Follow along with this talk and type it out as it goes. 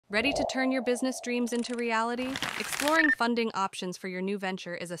Ready to turn your business dreams into reality? Exploring funding options for your new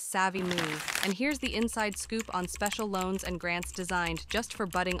venture is a savvy move. And here's the inside scoop on special loans and grants designed just for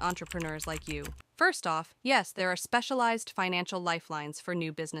budding entrepreneurs like you. First off, yes, there are specialized financial lifelines for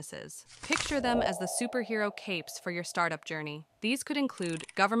new businesses. Picture them as the superhero capes for your startup journey. These could include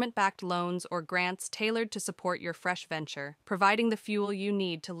government-backed loans or grants tailored to support your fresh venture, providing the fuel you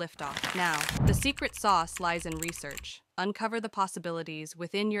need to lift off. Now, the secret sauce lies in research. Uncover the possibilities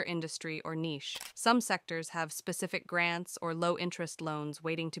within your industry or niche. Some sectors have specific grants or low-interest loans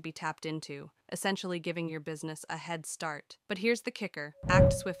waiting to be tapped into, essentially giving your business a head start. But here's the kicker: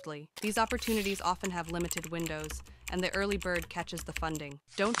 act swiftly. These opportunities often have limited windows, and the early bird catches the funding.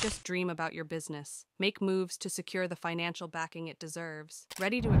 Don't just dream about your business. Make moves to secure the financial backing it deserves.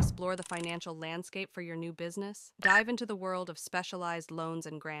 Ready to explore the financial landscape for your new business? Dive into the world of specialized loans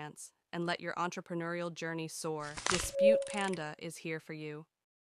and grants, and let your entrepreneurial journey soar. Dispute Panda is here for you.